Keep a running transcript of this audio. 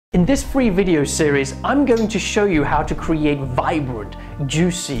In this free video series, I'm going to show you how to create vibrant,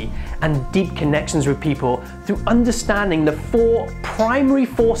 juicy, and deep connections with people through understanding the 4 primary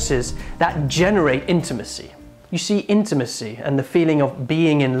forces that generate intimacy. You see, intimacy and the feeling of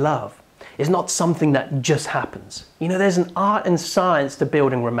being in love is not something that just happens. You know, there's an art and science to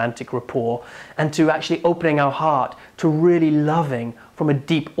building romantic rapport and to actually opening our heart to really loving from a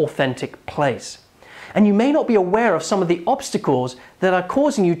deep, authentic place. And you may not be aware of some of the obstacles that are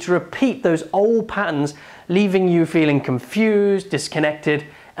causing you to repeat those old patterns, leaving you feeling confused, disconnected,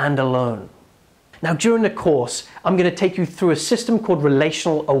 and alone. Now, during the course, I'm going to take you through a system called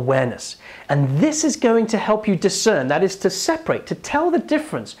Relational Awareness. And this is going to help you discern, that is to separate, to tell the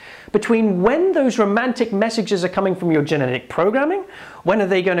difference between when those romantic messages are coming from your genetic programming, when are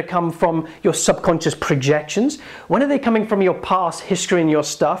they going to come from your subconscious projections, when are they coming from your past history and your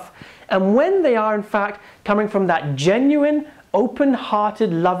stuff, and when they are in fact coming from that genuine,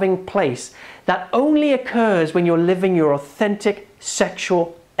 open-hearted, loving place that only occurs when you're living your authentic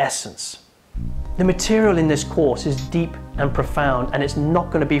sexual essence. The material in this course is deep and profound, and it's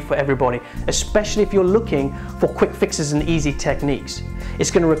not going to be for everybody, especially if you're looking for quick fixes and easy techniques.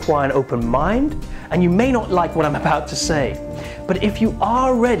 It's going to require an open mind, and you may not like what I'm about to say, but if you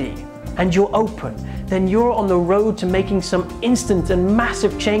are ready and you're open, then you're on the road to making some instant and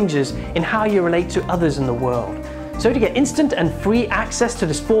massive changes in how you relate to others in the world. So to get instant and free access to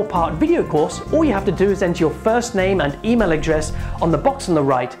this 4-part video course, all you have to do is enter your first name and email address on the box on the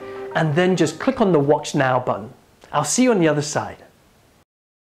right, and then just click on the Watch Now button. I'll see you on the other side.